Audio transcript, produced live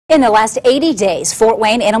In the last 80 days, Fort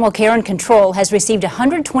Wayne Animal Care and Control has received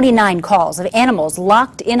 129 calls of animals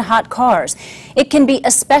locked in hot cars. It can be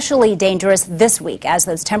especially dangerous this week as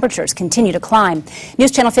those temperatures continue to climb.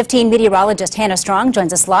 News Channel 15 meteorologist Hannah Strong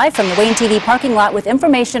joins us live from the Wayne TV parking lot with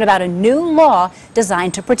information about a new law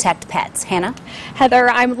designed to protect pets. Hannah? Heather,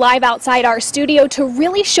 I'm live outside our studio to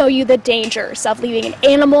really show you the dangers of leaving an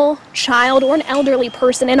animal, child, or an elderly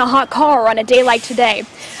person in a hot car on a day like today.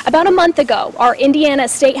 About a month ago, our Indiana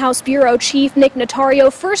State House Bureau Chief Nick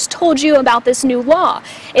Notario first told you about this new law.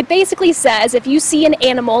 It basically says if you see an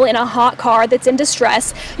animal in a hot car that's in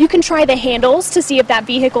distress, you can try the handles to see if that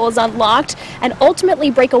vehicle is unlocked and ultimately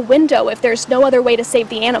break a window if there's no other way to save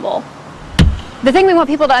the animal. The thing we want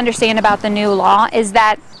people to understand about the new law is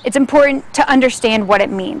that it's important to understand what it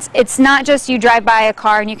means. It's not just you drive by a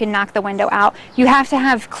car and you can knock the window out. You have to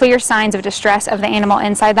have clear signs of distress of the animal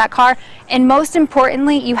inside that car, and most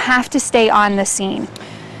importantly, you have to stay on the scene.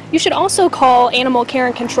 You should also call Animal Care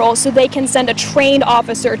and Control so they can send a trained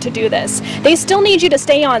officer to do this. They still need you to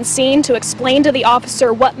stay on scene to explain to the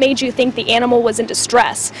officer what made you think the animal was in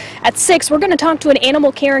distress. At 6, we're going to talk to an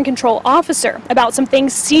Animal Care and Control officer about some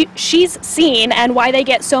things she's seen and why they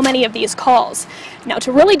get so many of these calls. Now,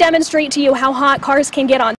 to really demonstrate to you how hot cars can get on